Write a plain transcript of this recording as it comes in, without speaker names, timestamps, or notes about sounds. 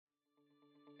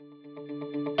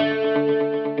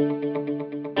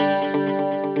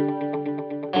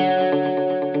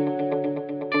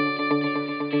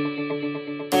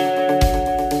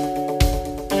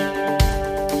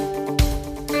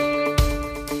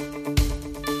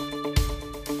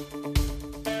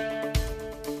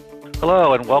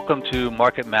Hello and welcome to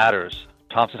Market Matters,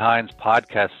 Thomson Hines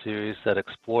podcast series that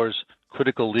explores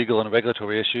critical legal and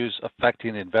regulatory issues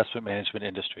affecting the investment management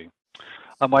industry.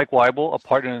 I'm Mike Weibel, a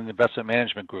partner in the Investment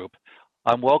Management Group.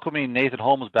 I'm welcoming Nathan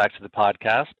Holmes back to the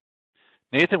podcast.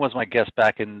 Nathan was my guest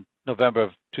back in November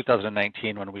of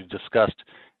 2019 when we discussed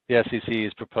the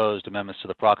SEC's proposed amendments to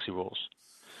the proxy rules.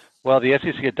 Well, the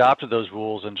SEC adopted those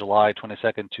rules on July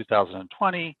 22nd,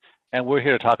 2020, and we're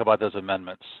here to talk about those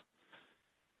amendments.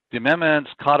 The amendments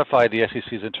codify the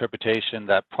SEC's interpretation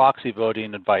that proxy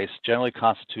voting advice generally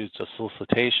constitutes a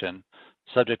solicitation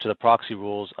subject to the proxy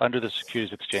rules under the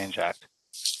Securities Exchange Act.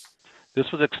 This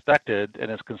was expected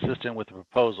and is consistent with the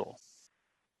proposal.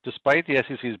 Despite the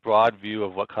SEC's broad view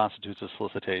of what constitutes a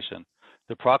solicitation,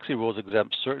 the proxy rules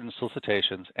exempt certain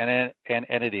solicitations and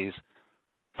entities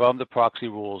from the proxy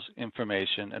rules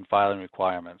information and filing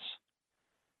requirements.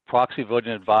 Proxy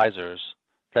voting advisors,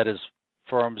 that is,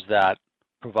 firms that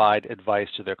provide advice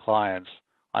to their clients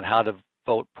on how to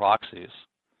vote proxies,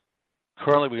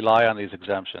 currently rely on these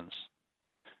exemptions.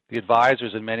 The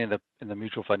advisors and many in the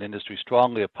mutual fund industry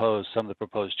strongly oppose some of the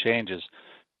proposed changes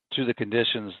to the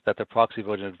conditions that the proxy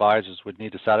voting advisors would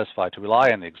need to satisfy to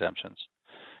rely on the exemptions.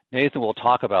 Nathan will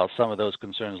talk about some of those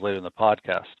concerns later in the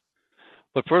podcast.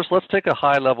 But first, let's take a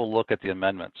high-level look at the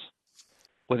amendments.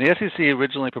 When the SEC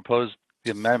originally proposed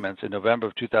the amendments in November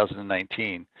of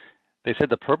 2019, they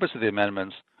said the purpose of the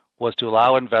amendments was to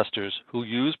allow investors who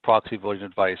use proxy voting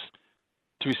advice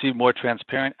to receive more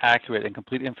transparent, accurate, and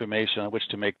complete information on which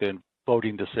to make their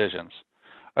voting decisions.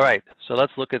 All right, so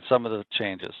let's look at some of the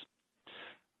changes.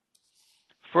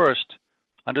 First,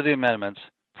 under the amendments,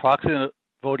 proxy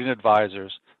voting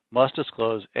advisors must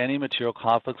disclose any material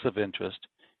conflicts of interest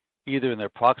either in their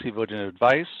proxy voting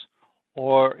advice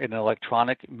or in an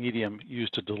electronic medium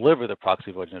used to deliver the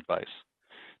proxy voting advice.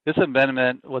 This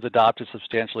amendment was adopted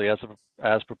substantially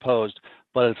as proposed,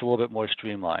 but it's a little bit more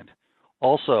streamlined.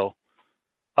 Also,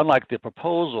 unlike the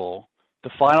proposal,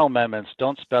 the final amendments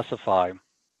don't specify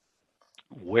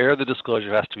where the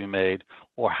disclosure has to be made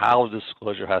or how the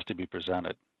disclosure has to be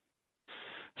presented.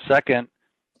 Second,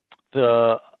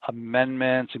 the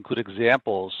amendments include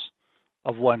examples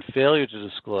of when failure to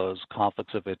disclose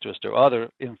conflicts of interest or other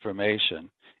information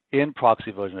in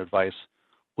proxy voting advice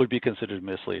would be considered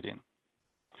misleading.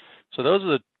 So those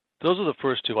are the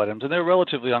first two items, and they're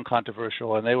relatively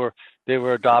uncontroversial, and they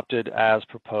were adopted as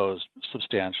proposed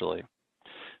substantially.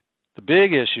 The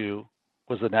big issue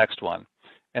was the next one,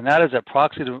 and that is that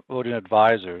proxy voting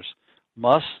advisors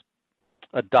must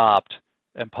adopt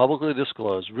and publicly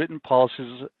disclose written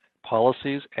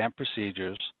policies and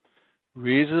procedures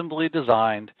reasonably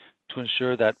designed to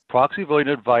ensure that proxy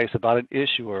voting advice about an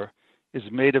issuer is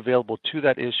made available to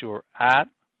that issuer at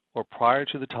or prior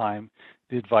to the time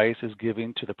the advice is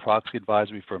given to the proxy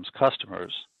advisory firm's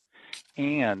customers,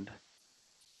 and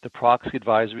the proxy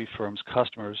advisory firm's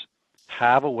customers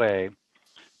have a way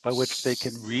by which they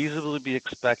can reasonably be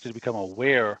expected to become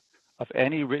aware of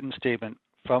any written statement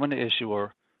from an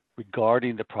issuer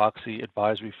regarding the proxy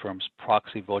advisory firm's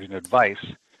proxy voting advice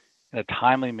in a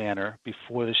timely manner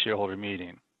before the shareholder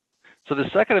meeting. So the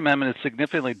Second Amendment is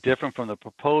significantly different from the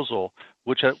proposal,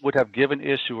 which would have given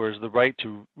issuers the right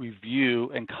to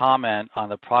review and comment on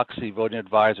the proxy voting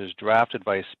advisor's draft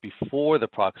advice before the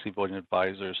proxy voting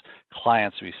advisor's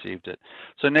clients received it.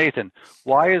 So Nathan,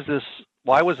 why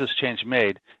was this change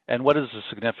made, and what is the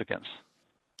significance?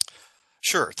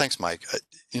 Sure, thanks, Mike.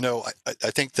 I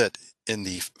think that in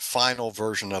the final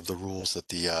version of the rules that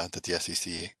the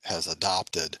SEC has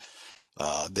adopted,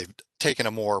 they've taken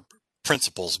a more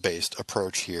principles-based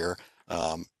approach here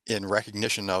in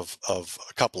recognition of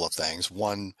a couple of things.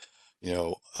 One,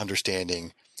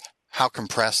 understanding how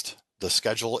compressed the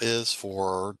schedule is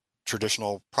for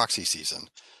traditional proxy season.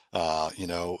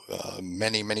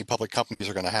 Many public companies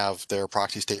are going to have their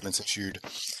proxy statements issued,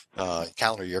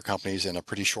 calendar year companies, in a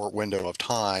pretty short window of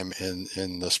time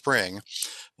in the spring,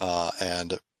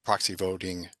 and proxy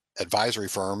voting advisory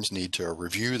firms need to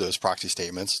review those proxy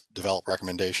statements, develop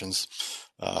recommendations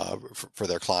for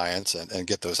their clients, and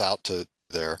get those out to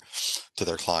their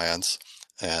clients.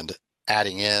 And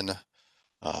adding in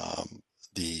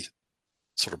the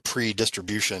sort of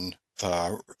pre-distribution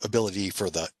ability for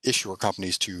the issuer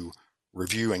companies to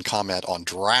review and comment on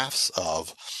drafts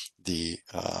of the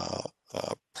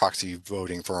proxy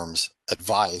voting firm's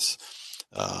advice,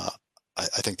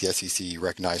 I think the SEC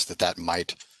recognized that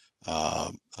might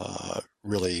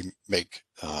really make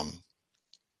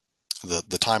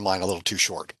the timeline a little too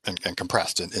short and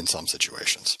compressed in some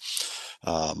situations.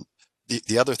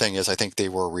 The other thing is, I think they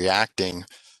were reacting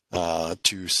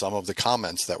to some of the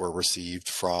comments that were received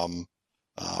from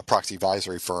proxy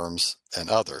advisory firms, and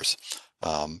others.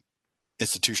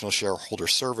 Institutional Shareholder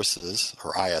Services,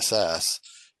 or ISS,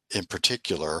 in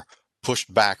particular,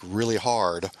 pushed back really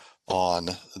hard on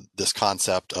this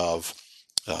concept of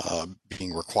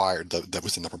being required, that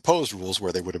was in the proposed rules,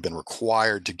 where they would have been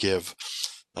required to give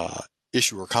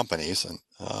issuer companies and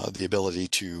the ability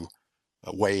to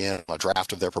weigh in on a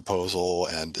draft of their proposal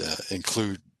and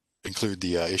include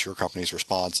the issuer company's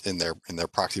response in their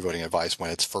proxy voting advice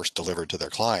when it's first delivered to their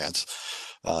clients.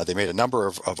 They made a number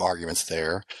of arguments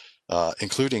there,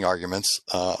 including arguments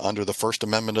under the First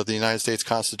Amendment of the United States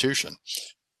Constitution,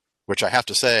 which I have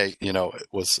to say, it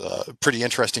was pretty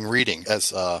interesting reading.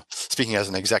 As speaking as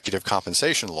an executive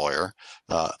compensation lawyer,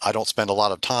 I don't spend a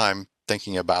lot of time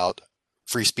thinking about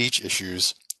free speech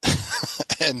issues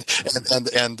and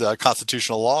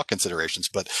constitutional law considerations.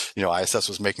 But ISS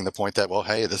was making the point that, well,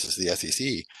 hey, this is the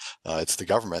SEC, it's the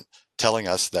government telling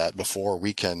us that before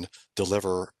we can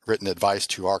deliver written advice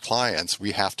to our clients,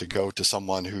 we have to go to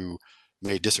someone who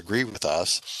may disagree with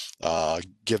us,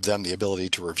 give them the ability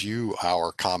to review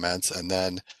our comments, and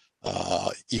then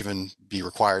even be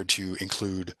required to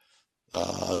include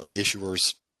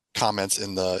issuers' comments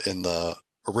in the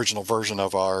original version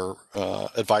of our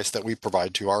advice that we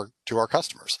provide to our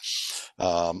customers.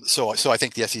 So I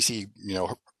think the SEC,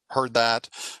 heard that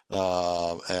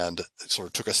and sort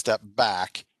of took a step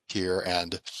back here,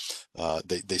 and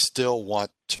they still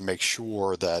want to make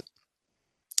sure that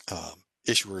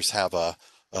issuers have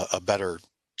a better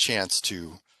chance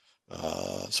to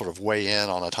sort of weigh in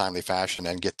on a timely fashion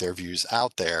and get their views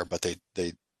out there. But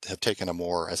they have taken a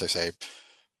more, as I say,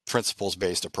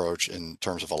 principles-based approach in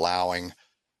terms of allowing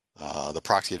the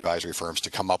proxy advisory firms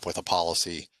to come up with a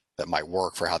policy that might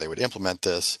work for how they would implement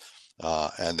this.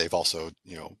 And they've also,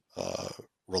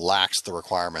 relaxed the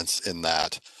requirements in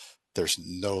that there's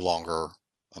no longer,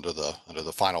 under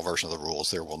the final version of the rules,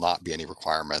 there will not be any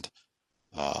requirement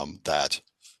that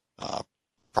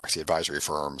proxy advisory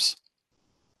firms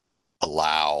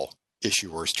allow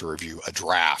issuers to review a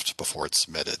draft before it's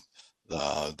submitted.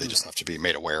 They just have to be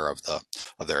made aware of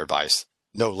their advice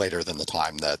no later than the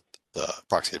time that the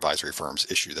proxy advisory firms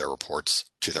issue their reports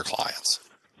to their clients.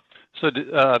 So,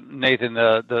 Nathan,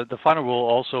 the final rule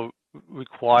also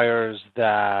requires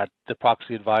that the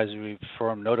proxy advisory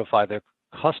firm notify their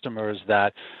customers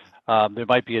that there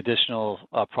might be additional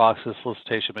proxy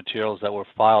solicitation materials that were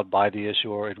filed by the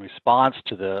issuer in response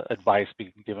to the advice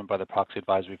being given by the proxy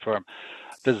advisory firm.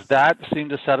 Does that seem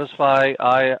to satisfy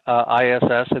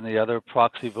ISS and the other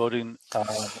proxy voting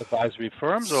advisory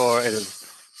firms, or it is,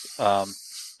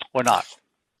 or not?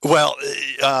 Well,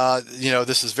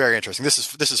 this is very interesting.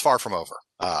 This is far from over,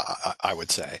 I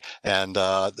would say, and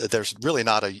there's really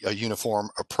not a uniform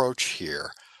approach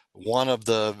here. One of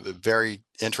the very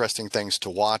interesting things to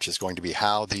watch is going to be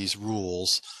how these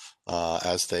rules,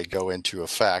 as they go into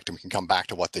effect, and we can come back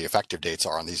to what the effective dates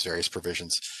are on these various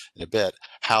provisions in a bit,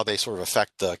 how they sort of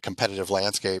affect the competitive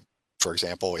landscape, for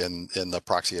example, in the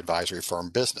proxy advisory firm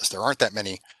business. There aren't that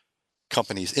many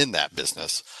companies in that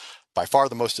business. By far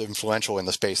the most influential in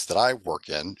the space that I work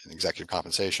in executive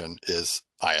compensation, is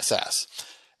ISS.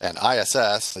 And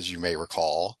ISS, as you may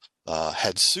recall,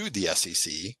 had sued the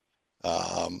SEC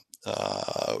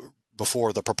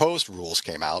before the proposed rules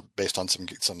came out, based on some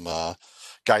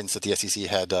guidance that the SEC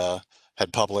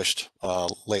had published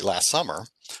late last summer.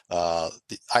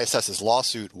 The ISS's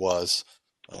lawsuit was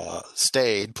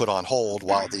stayed, put on hold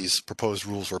while these proposed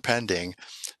rules were pending.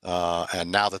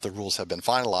 And now that the rules have been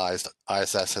finalized,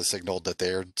 ISS has signaled that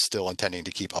they're still intending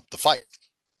to keep up the fight.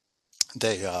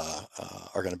 They are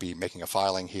going to be making a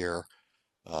filing here,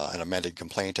 an amended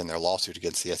complaint in their lawsuit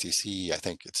against the SEC. I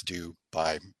think it's due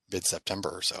by mid-September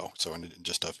or so in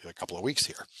just a couple of weeks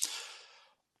here.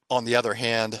 On the other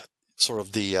hand, sort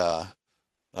of the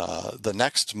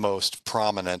next most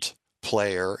prominent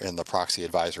player in the proxy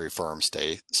advisory firm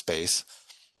space,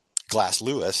 Glass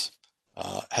Lewis,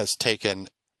 has taken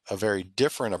a very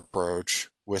different approach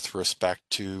with respect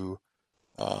to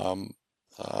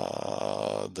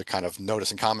the kind of notice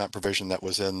and comment provision that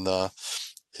was in the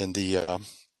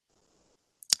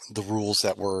rules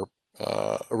that were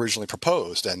originally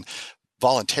proposed. And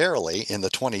voluntarily, in the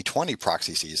 2020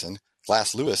 proxy season,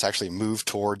 Glass Lewis actually moved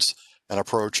towards an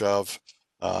approach of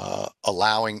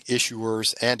allowing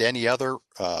issuers and any other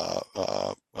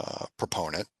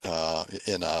proponent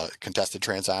in a contested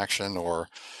transaction or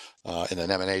in an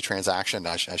M&A transaction.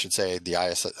 I should say the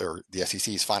ISS or the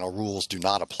SEC's final rules do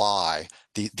not apply.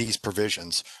 These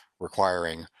provisions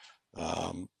requiring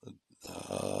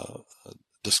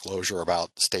disclosure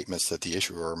about statements that the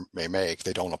issuer may make,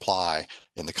 they don't apply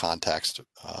in the context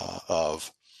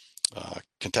of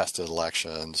contested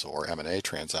elections or M&A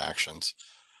transactions.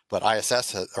 But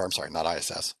ISS, or I'm sorry, not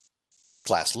ISS,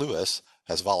 Glass Lewis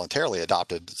has voluntarily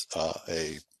adopted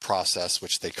a process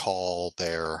which they call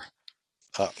their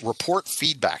report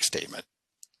feedback statement.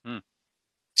 Hmm.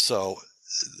 So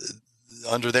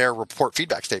under their report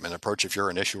feedback statement approach, if you're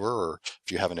an issuer or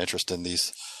if you have an interest in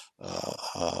these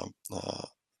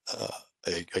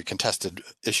a contested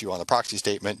issue on the proxy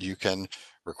statement, you can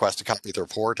request a copy of the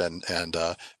report and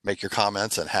make your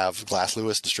comments and have Glass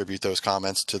Lewis distribute those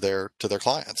comments to their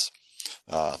clients.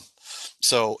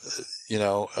 So, you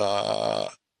know,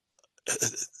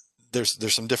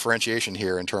 there's some differentiation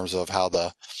here in terms of how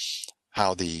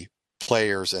the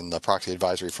players in the proxy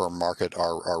advisory firm market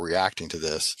are reacting to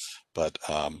this, but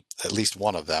at least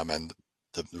one of them, and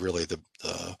the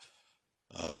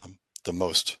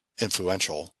most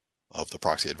influential of the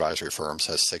proxy advisory firms,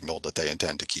 has signaled that they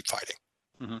intend to keep fighting.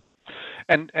 Mm-hmm.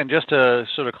 And just to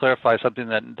sort of clarify something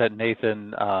that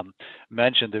Nathan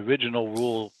mentioned, the original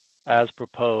rule as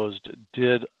proposed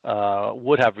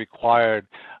would have required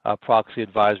proxy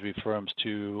advisory firms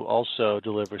to also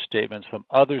deliver statements from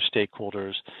other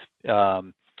stakeholders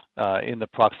in the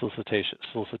proxy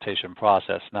solicitation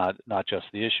process, not just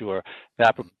the issuer.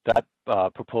 That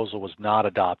proposal was not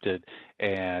adopted,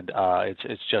 and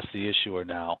it's just the issuer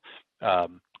now,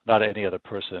 not any other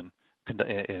person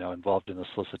involved in the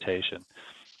solicitation.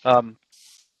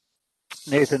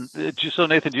 Nathan, do you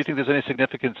think there's any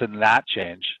significance in that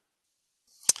change?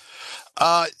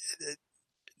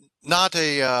 Not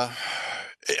a.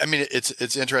 I mean,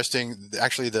 it's interesting.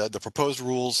 Actually, the proposed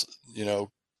rules,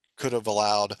 could have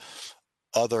allowed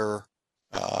other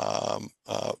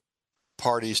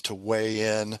parties to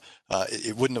weigh in.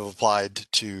 It wouldn't have applied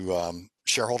to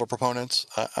shareholder proponents.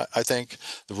 I think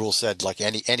the rule said like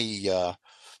any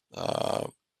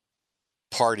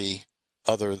party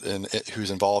other than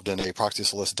who's involved in a proxy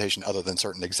solicitation other than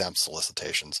certain exempt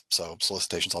solicitations. So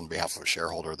solicitations on behalf of a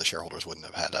shareholder, the shareholders wouldn't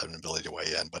have had an ability to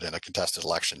weigh in, but in a contested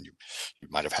election, you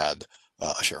might have had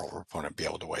a shareholder opponent be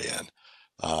able to weigh in.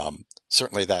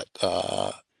 Certainly that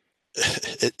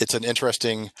it's an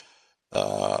interesting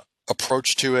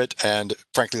approach to it. And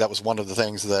frankly, that was one of the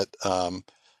things that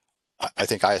I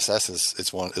think ISS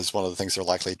is one of the things they're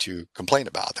likely to complain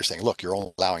about. They're saying, look, you're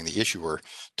only allowing the issuer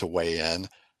to weigh in,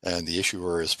 and the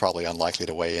issuer is probably unlikely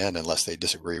to weigh in unless they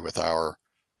disagree with our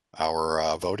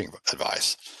voting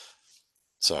advice.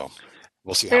 So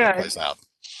we'll see how it plays out.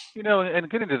 And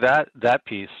getting to that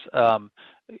piece, I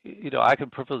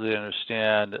can perfectly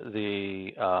understand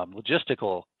the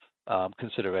logistical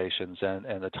considerations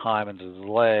and the time and the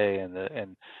delay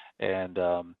and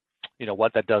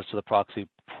what that does to the proxy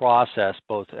process,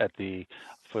 both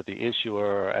for the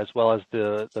issuer as well as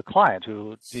the client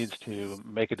who needs to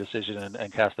make a decision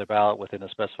and cast their ballot within a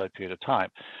specified period of time.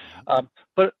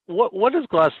 But what is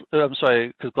I'm sorry,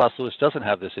 because Glass Lewis doesn't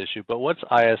have this issue, but what's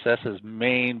ISS's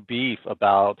main beef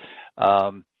about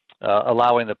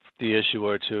allowing the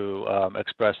issuer to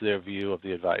express their view of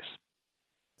the advice?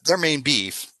 Their main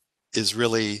beef is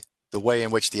really the way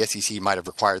in which the SEC might have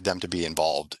required them to be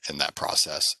involved in that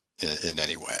process in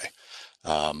any way.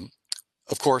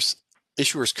 Of course,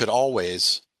 issuers could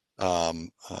always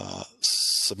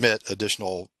submit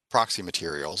additional proxy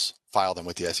materials, file them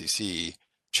with the SEC,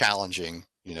 challenging,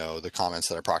 the comments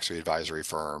that a proxy advisory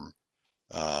firm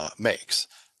makes.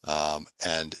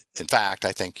 And in fact,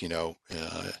 I think,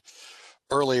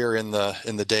 earlier in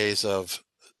the days of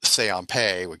Say on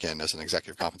Pay, again, as an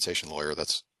executive compensation lawyer,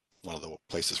 that's one of the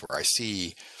places where I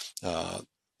see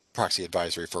proxy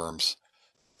advisory firms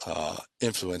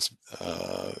influence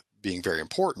being very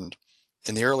important.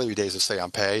 In the early days of Say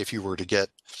on Pay, if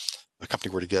a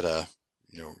company were to get a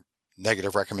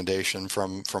negative recommendation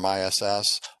from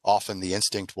ISS, often the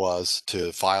instinct was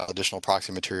to file additional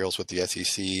proxy materials with the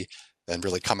SEC and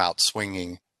really come out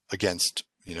swinging against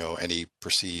any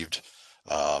perceived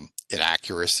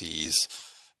inaccuracies,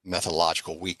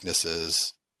 methodological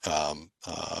weaknesses,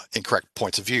 incorrect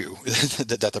points of view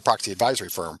that the proxy advisory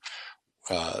firm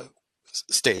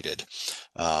stated.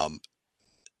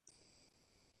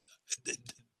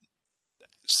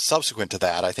 Subsequent to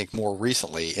that, I think more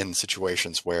recently in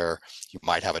situations where you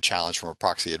might have a challenge from a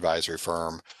proxy advisory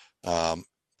firm,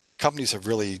 companies have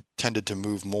really tended to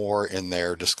move more in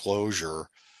their disclosure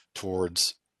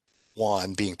towards,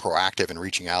 one, being proactive and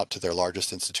reaching out to their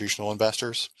largest institutional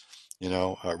investors,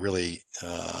 really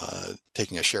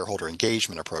taking a shareholder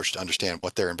engagement approach to understand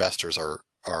what their investors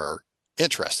are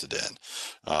interested in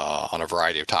on a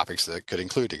variety of topics that could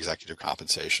include executive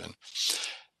compensation.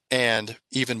 And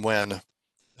even when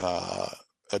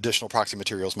additional proxy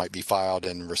materials might be filed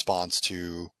in response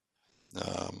to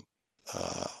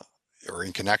or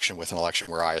in connection with an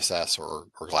election where ISS or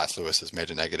Glass Lewis has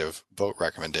made a negative vote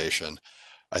recommendation,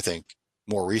 I think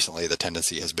more recently the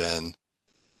tendency has been,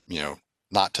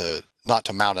 not to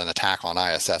mount an attack on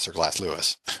ISS or Glass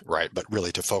Lewis, right? But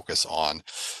really to focus on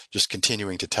just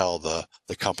continuing to tell the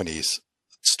company's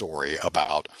story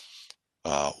about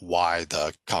why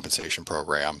the compensation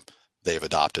program they've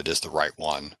adopted is the right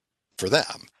one for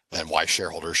them, and why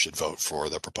shareholders should vote for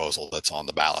the proposal that's on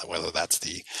the ballot, whether that's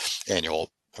the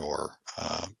annual or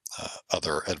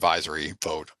other advisory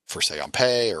vote for, say, on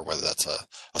pay, or whether that's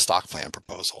a stock plan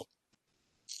proposal.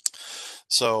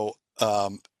 So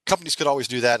companies could always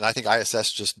do that, and I think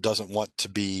ISS just doesn't want to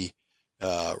be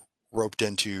roped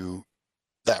into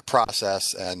that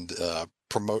process and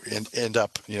promote and end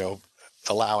up,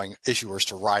 allowing issuers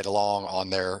to ride along on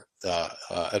their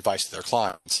advice to their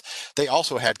clients. They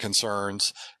also had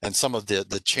concerns, and some of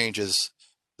the changes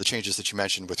that you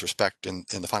mentioned with respect in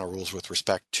the final rules with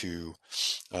respect to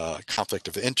conflict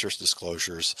of interest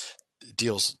disclosures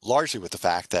deals largely with the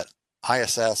fact that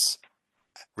ISS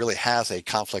really has a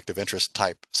conflict of interest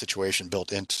type situation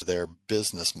built into their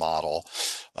business model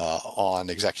on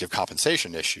executive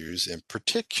compensation issues in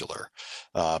particular,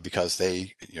 because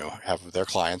they, have their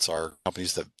clients are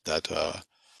companies that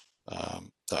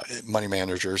money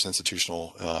managers,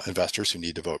 institutional investors who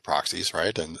need to vote proxies,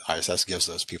 right? And ISS gives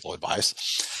those people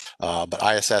advice. But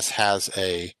ISS has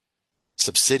a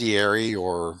subsidiary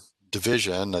or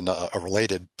division, and a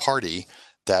related party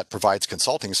that provides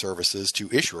consulting services to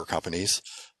issuer companies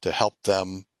to help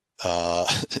them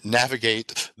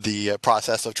navigate the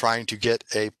process of trying to get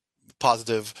a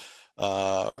positive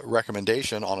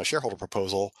recommendation on a shareholder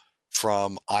proposal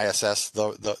from ISS,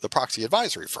 the proxy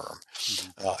advisory firm.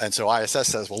 Mm-hmm. And so ISS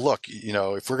says, well, look,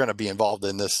 if we're going to be involved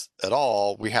in this at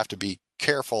all, we have to be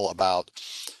careful about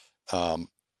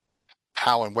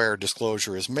how and where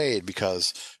disclosure is made,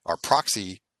 because our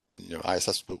proxy,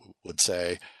 ISS would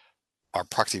say, our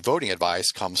proxy voting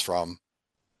advice comes from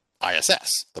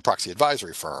ISS, the proxy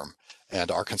advisory firm,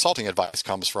 and our consulting advice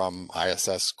comes from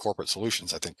ISS Corporate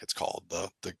Solutions, I think it's called,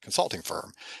 the consulting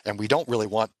firm. And we don't really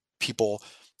want people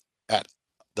at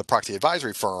the proxy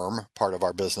advisory firm, part of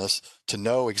our business, to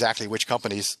know exactly which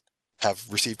companies have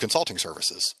received consulting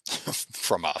services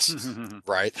from us,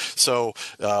 right? So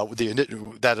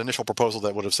that initial proposal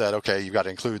that would have said, okay, you've got to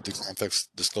include the conflicts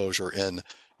disclosure in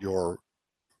your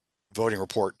voting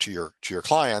report to your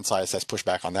clients, ISS pushed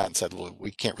back on that and said, well,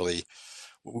 we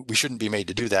shouldn't be made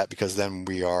to do that, because then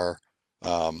we are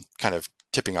kind of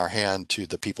tipping our hand to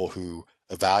the people who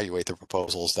evaluate the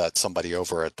proposals that somebody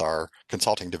over at our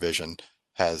consulting division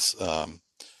has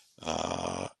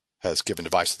given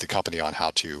advice to the company on how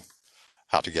to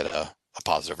get a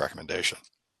positive recommendation.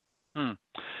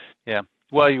 Yeah.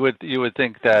 Well, you would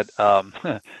think that,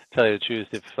 tell you the truth,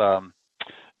 if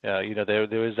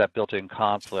there is that built-in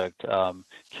conflict,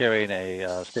 carrying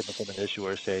a statement from an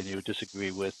issuer saying you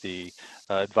disagree with the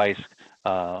advice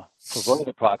for voting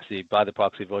a proxy by the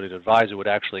proxy voting advisor would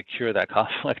actually cure that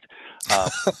conflict.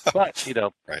 But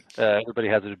right. Everybody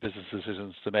has their business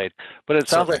decisions to make. But it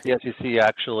sounds like the SEC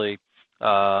actually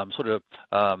sort of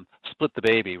split the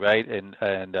baby, right?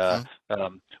 And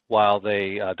while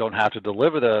they don't have to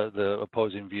deliver the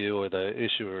opposing view or the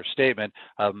issuer statement,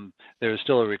 there is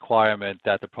still a requirement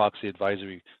that the proxy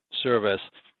advisory service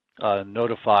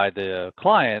notify their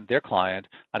client,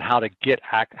 on how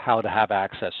to have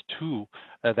access to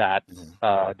that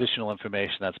additional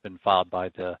information that's been filed by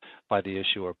the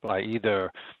issuer, by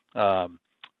either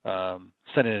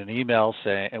sending an email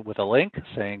with a link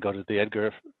saying go to the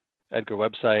Edgar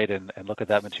website and look at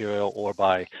that material, or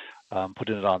by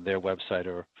putting it on their website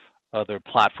or other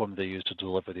platform they use to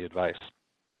deliver the advice.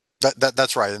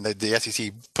 That's right, and the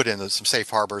SEC put in some safe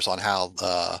harbors on how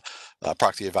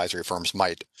proxy advisory firms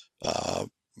might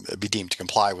be deemed to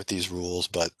comply with these rules,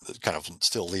 but it kind of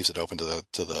still leaves it open to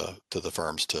the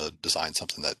firms to design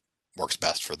something that works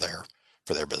best for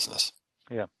their business.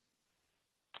 Yeah.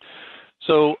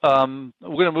 So we're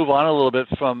going to move on a little bit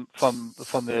from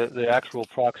the actual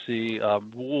proxy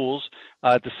rules.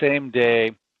 At the same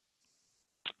day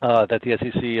that the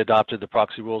SEC adopted the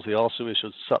proxy rules, they also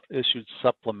issued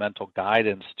supplemental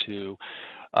guidance to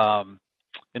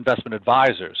investment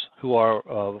advisors who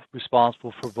are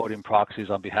responsible for voting proxies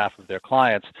on behalf of their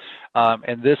clients.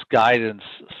 And this guidance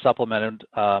supplemented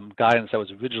guidance that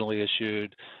was originally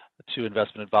issued to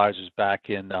investment advisors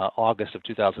back in August of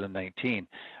 2019.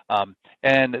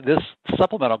 And this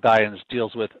supplemental guidance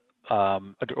deals with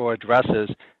or addresses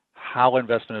how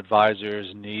investment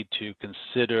advisors need to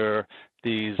consider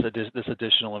this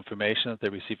additional information that they're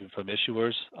receiving from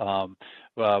issuers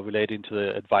relating to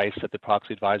the advice that the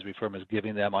proxy advisory firm is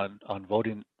giving them on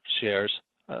voting shares,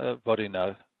 voting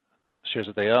shares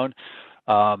that they own,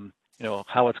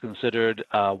 how it's considered,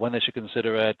 when they should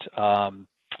consider it,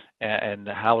 and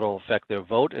how it'll affect their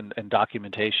vote, and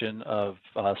documentation of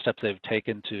steps they've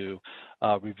taken to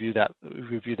review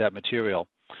that material.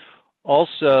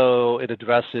 Also, it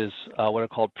addresses what are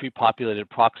called pre-populated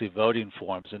proxy voting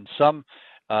forms, and some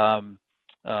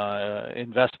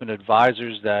investment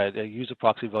advisors that use a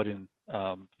proxy voting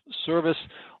service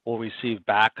will receive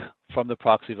back from the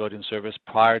proxy voting service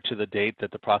prior to the date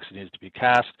that the proxy needs to be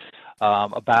cast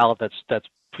a ballot that's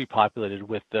pre-populated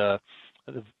with the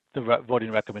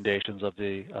voting recommendations of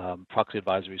the proxy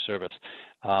advisory service.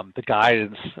 The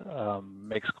guidance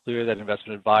makes clear that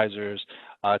investment advisors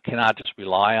cannot just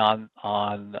rely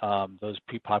on those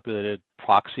pre-populated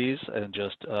proxies and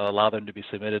just allow them to be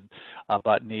submitted,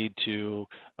 but need to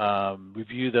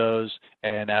review those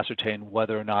and ascertain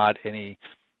whether or not any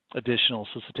additional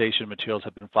solicitation materials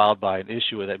have been filed by an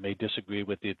issuer that may disagree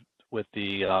with the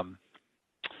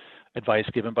advice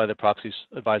given by the proxy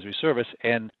advisory service,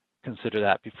 and consider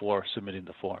that before submitting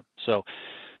the form. So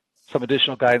some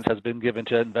additional guidance has been given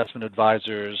to investment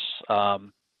advisors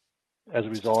as a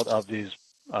result of these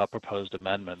proposed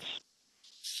amendments.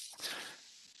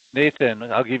 Nathan,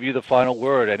 I'll give you the final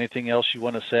word. Anything else you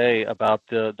want to say about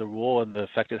the rule and the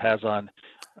effect it has on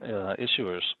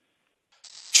issuers?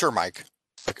 Sure, Mike.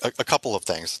 A couple of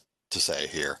things to say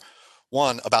here.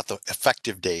 One, about the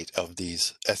effective date of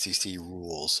these SEC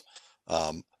rules.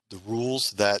 The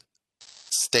rules that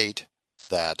state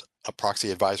that a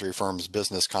proxy advisory firm's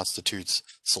business constitutes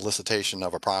solicitation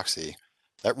of a proxy,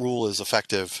 that rule is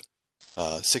effective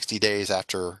 60 days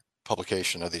after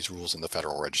publication of these rules in the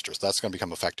Federal Register. So that's going to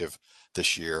become effective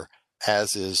this year,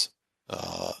 as is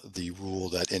the rule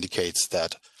that indicates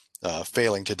that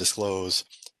failing to disclose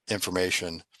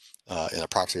information in a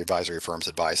proxy advisory firm's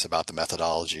advice about the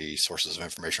methodology, sources of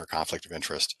information, or conflict of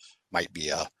interest might be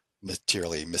a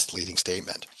materially misleading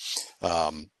statement.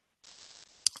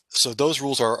 So those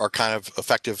rules are kind of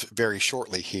effective very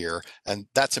shortly here, and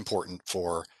that's important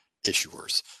for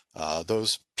issuers.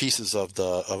 Those pieces of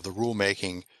the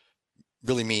rulemaking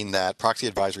really mean that proxy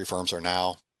advisory firms are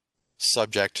now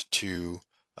subject to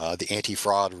the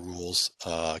anti-fraud rules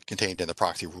contained in the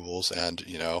proxy rules, and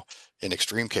in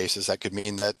extreme cases that could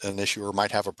mean that an issuer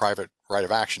might have a private right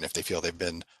of action if they feel they've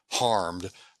been harmed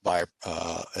by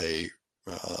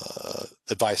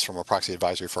advice from a proxy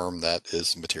advisory firm that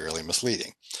is materially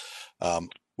misleading.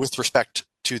 With respect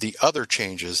to the other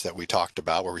changes that we talked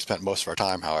about, where we spent most of our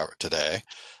time, however, today,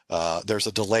 there's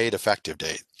a delayed effective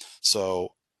date.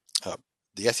 So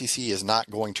the SEC is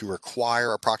not going to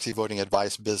require a proxy voting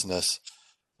advice business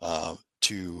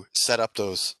to set up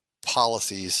those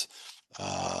policies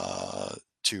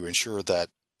to ensure that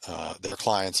their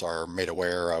clients are made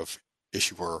aware of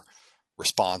issuer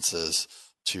responses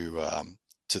to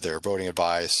their voting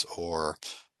advice, or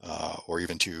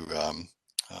even to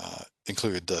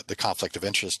include the conflict of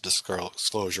interest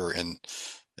disclosure in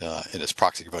its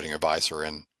proxy voting advice or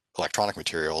in electronic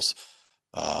materials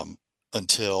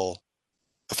until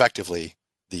effectively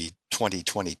the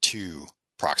 2022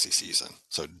 proxy season.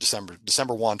 So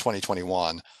December 1,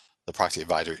 2021, the proxy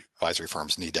advisory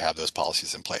firms need to have those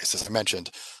policies in place. As I mentioned,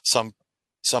 some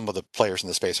of the players in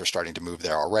the space are starting to move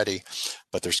there already,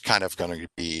 but there's kind of going to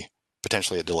be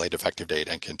potentially a delayed effective date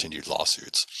and continued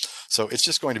lawsuits. So it's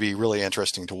just going to be really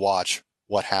interesting to watch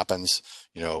what happens,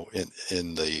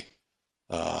 in the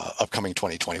upcoming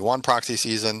 2021 proxy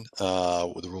season.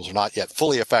 The rules are not yet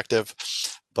fully effective,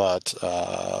 but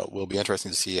will be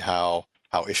interesting to see how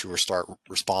issuers start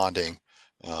responding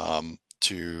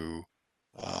to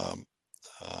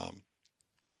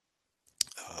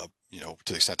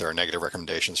to the extent there are negative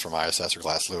recommendations from ISS or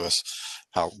Glass Lewis,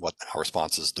 how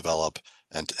responses develop,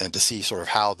 and to see sort of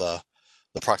how the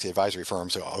proxy advisory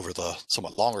firms over the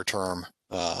somewhat longer term,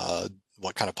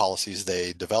 what kind of policies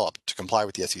they develop to comply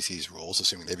with the SEC's rules,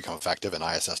 assuming they become effective and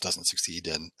ISS doesn't succeed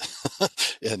in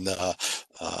in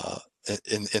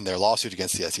their lawsuit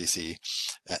against the SEC,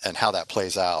 and how that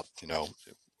plays out. You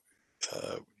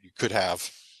could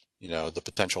have the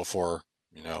potential for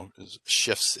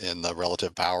shifts in the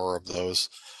relative power of those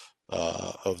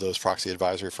proxy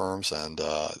advisory firms, and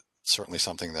certainly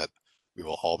something that we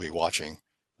will all be watching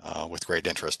with great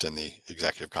interest in the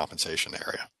executive compensation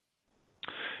area.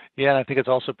 Yeah, and I think it's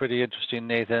also pretty interesting,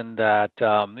 Nathan, that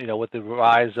with the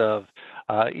rise of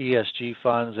ESG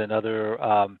funds and other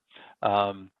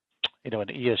and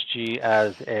ESG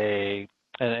as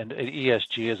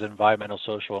ESG as environmental,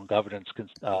 social, and governance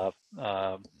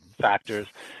factors,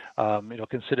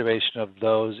 consideration of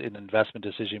those in investment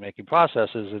decision-making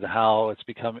processes and how it's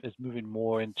moving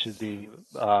more into the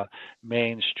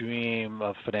mainstream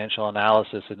of financial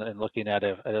analysis and looking at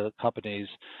a company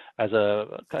as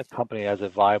a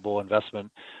viable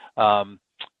investment.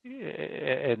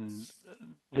 And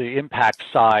the impact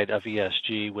side of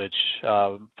ESG, which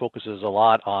focuses a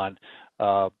lot on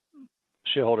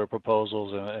shareholder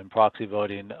proposals and proxy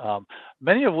voting,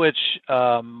 many of which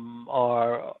are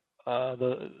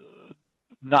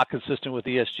not consistent with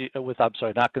ESG.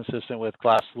 Not consistent with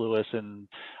Glass Lewis and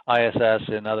ISS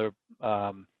and other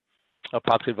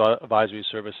proxy advisory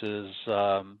services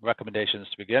recommendations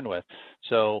to begin with.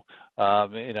 So,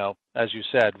 as you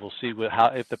said, we'll see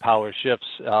if the power shifts.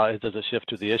 Does it shift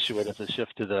to the issuer? Does it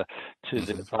shift to the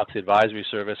proxy advisory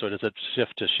service, or does it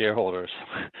shift to shareholders?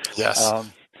 Yes.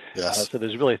 Yes. So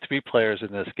there's really three players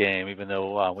in this game, even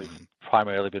though we've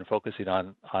primarily been focusing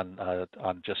on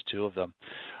just two of them.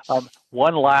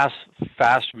 One last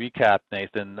fast recap,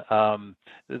 Nathan. The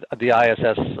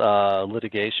ISS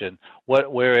litigation.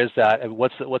 Where is that? And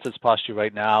what's its posture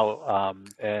right now?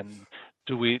 And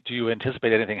do you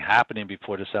anticipate anything happening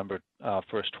before December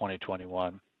 1st,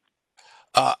 2021?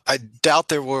 I doubt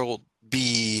there will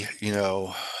be.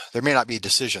 There may not be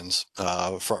decisions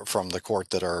from the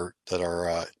court that are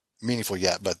meaningful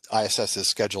yet, but ISS is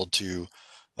scheduled to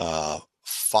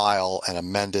file an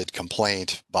amended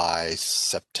complaint by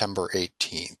September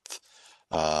 18th.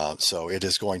 So it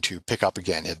is going to pick up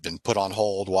again. It had been put on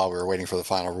hold while we were waiting for the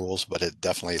final rules, but it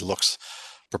definitely looks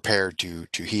prepared to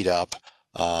heat up,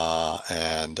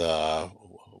 and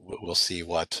we'll see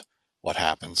what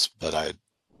happens. But I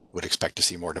would expect to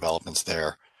see more developments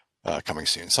there coming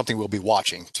soon. Something we'll be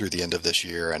watching through the end of this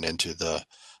year and into the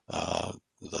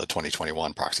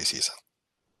 2021 proxy season.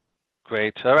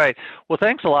 Great. All right. Well,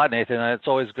 thanks a lot, Nathan. It's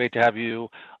always great to have you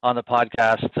on the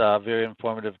podcast. Very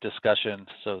informative discussion.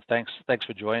 So thanks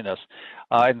for joining us.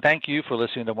 And thank you for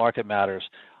listening to Market Matters.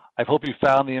 I hope you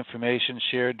found the information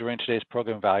shared during today's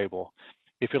program valuable.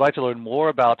 If you'd like to learn more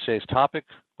about today's topic,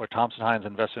 or Thompson Hines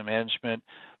Investment Management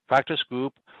Practice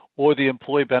Group, or the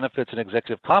employee benefits and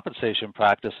executive compensation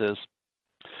practices,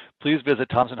 please visit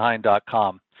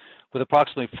thompsonhine.com. With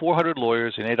approximately 400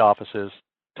 lawyers in 8 offices,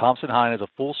 Thompson Hine is a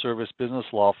full-service business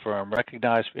law firm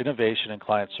recognized for innovation and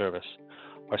client service.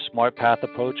 Our Smart Path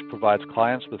approach provides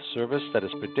clients with service that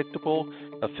is predictable,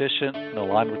 efficient, and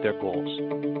aligned with their goals.